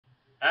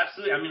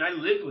absolutely. I mean, I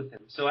lived with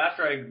him. So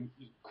after I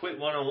quit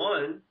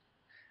 101,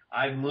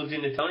 I moved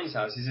into Tony's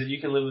house. He said, "You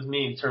can live with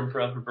me and turn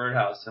pro for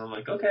Birdhouse." And I'm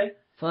like, okay.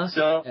 Fuck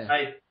So yeah.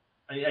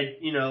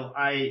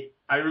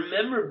 I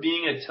remember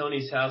being at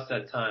Tony's house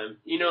that time,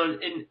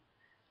 and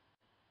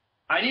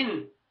I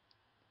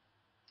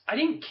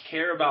didn't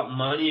care about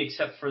money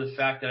except for the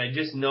fact that I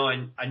just know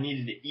I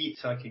needed to eat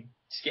so I could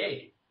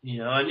skate.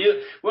 I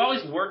knew we're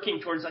always working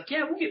towards like,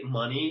 yeah, we'll get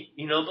money,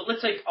 but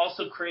let's like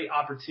also create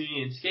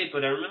opportunity and skate.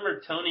 But I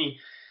remember Tony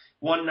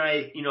one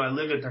night, I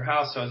lived at their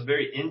house, so I was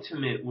very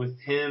intimate with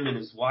him and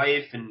his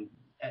wife and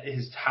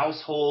his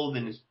household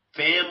and his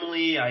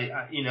family.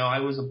 I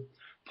was a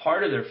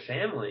part of their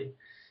family,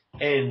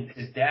 and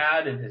his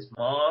dad and his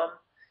mom.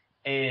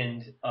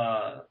 And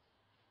I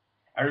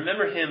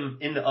remember him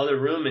in the other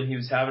room, and he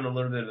was having a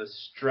little bit of a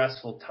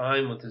stressful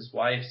time with his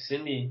wife,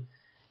 Cindy,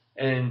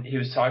 and he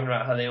was talking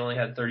about how they only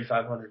had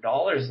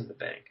 $3,500 in the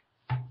bank.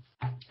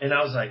 And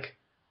I was like,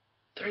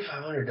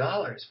 $3,500,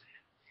 man.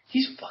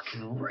 He's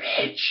fucking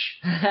rich.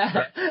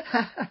 Right?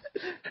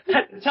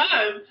 At the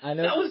time,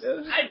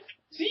 I'd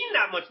seen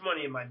that much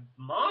money, and my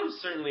mom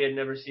certainly had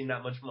never seen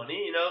that much money.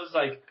 It was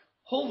like,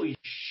 holy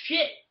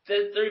shit,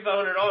 that's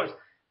 $3,500.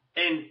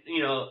 And,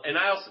 and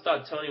I also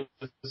thought Tony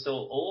was so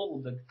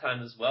old at the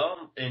time as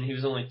well, and he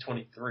was only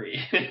 23.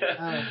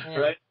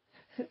 Right?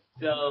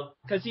 So,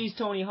 because he's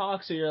Tony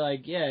Hawk, so you're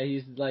like, yeah,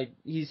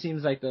 he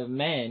seems like the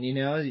man,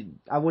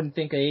 I wouldn't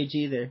think of age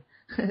either.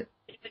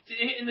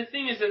 And the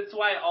thing is, that's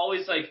why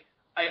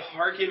I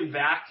harken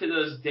back to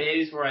those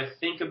days where I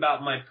think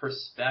about my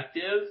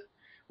perspective,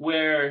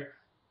 where,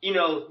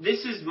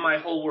 this is my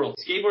whole world.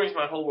 Skateboarding is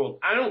my whole world.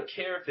 I don't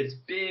care if it's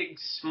big,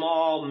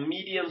 small,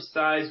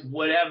 medium-sized,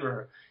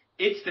 whatever.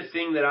 It's the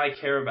thing that I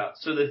care about.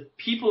 So the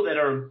people that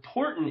are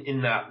important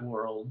in that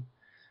world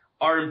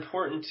are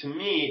important to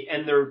me,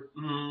 and they're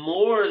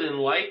more than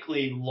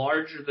likely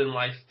larger than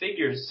life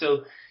figures.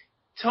 So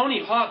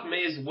Tony Hawk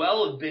may as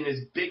well have been as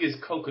big as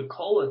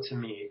Coca-Cola to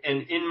me.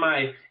 And in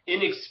my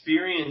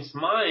inexperienced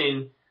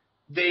mind,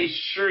 they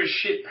sure as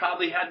shit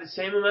probably had the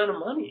same amount of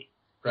money,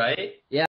 right? Yeah.